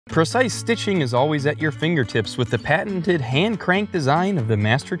Precise stitching is always at your fingertips with the patented hand crank design of the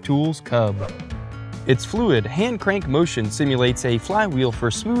Master Tools Cub. Its fluid hand crank motion simulates a flywheel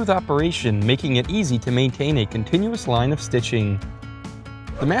for smooth operation, making it easy to maintain a continuous line of stitching.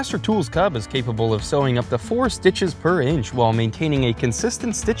 The Master Tools Cub is capable of sewing up to 4 stitches per inch while maintaining a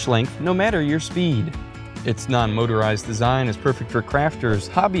consistent stitch length no matter your speed. Its non-motorized design is perfect for crafters,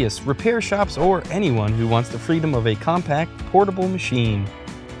 hobbyists, repair shops, or anyone who wants the freedom of a compact, portable machine.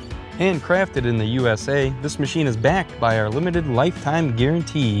 Handcrafted in the USA, this machine is backed by our limited lifetime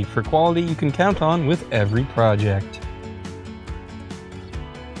guarantee for quality you can count on with every project.